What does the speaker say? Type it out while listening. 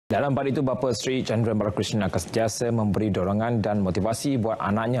Dalam pada itu, Bapa Sri Chandra Balakrishnan akan sentiasa memberi dorongan dan motivasi buat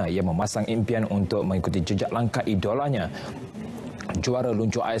anaknya yang memasang impian untuk mengikuti jejak langkah idolanya. Juara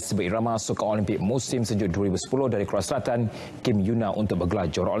luncur ais berirama Sukan Olimpik musim sejuk 2010 dari Korea Selatan, Kim Yuna untuk bergelar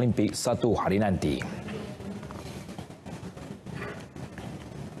juara Olimpik satu hari nanti.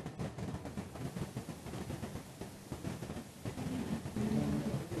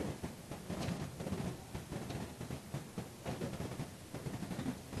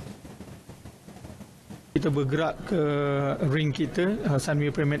 Kita bergerak ke ring kita,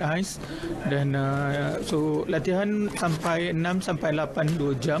 Sunway Pyramid Ice, dan so latihan sampai 6 sampai 8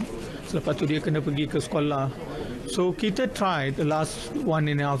 2 jam. Selepas tu dia kena pergi ke sekolah. So kita try the last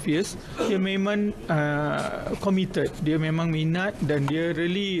 1.5 years. Dia memang committed, dia memang minat dan dia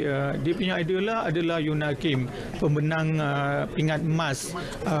really dia punya idola adalah Yuna Kim, pemenang pingat emas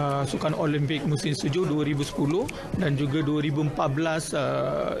Sukan Olimpik musim sejuk 2010 dan juga 2014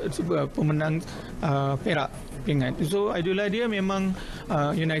 pemenang perak pingat. So idola dia memang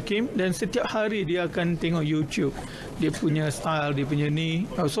Yuna Kim, dan setiap hari dia akan tengok YouTube dia punya style, dia punya ni.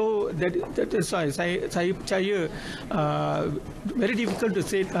 So that's why saya percaya very difficult to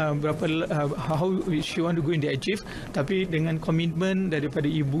say berapa how she want to go in the achieve, tapi dengan komitmen daripada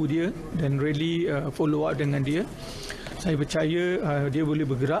ibu dia dan really follow up dengan dia, saya percaya dia boleh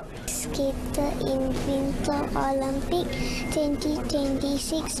bergerak. Skater in Winter Olympic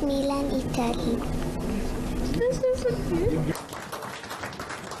 2026 Milan, Italy.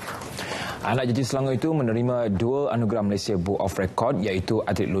 Anak jejak Selangor itu menerima 2 anugerah Malaysia Book of Record, iaitu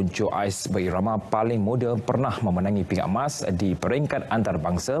atlet luncur ais berirama paling muda pernah memenangi pingat emas di peringkat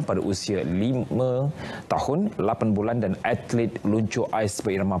antarabangsa pada usia 5 tahun 8 bulan, dan atlet luncur ais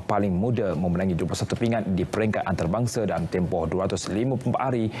berirama paling muda memenangi 21 pingat di peringkat antarabangsa dalam tempoh 254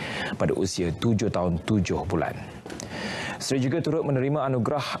 hari pada usia 7 tahun 7 bulan. Sri juga turut menerima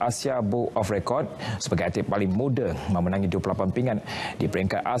anugerah Asia Book of Record sebagai atlet paling muda memenangi 28 pingat di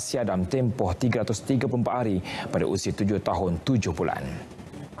peringkat Asia dalam tempoh 334 hari pada usia 7 tahun 7 bulan.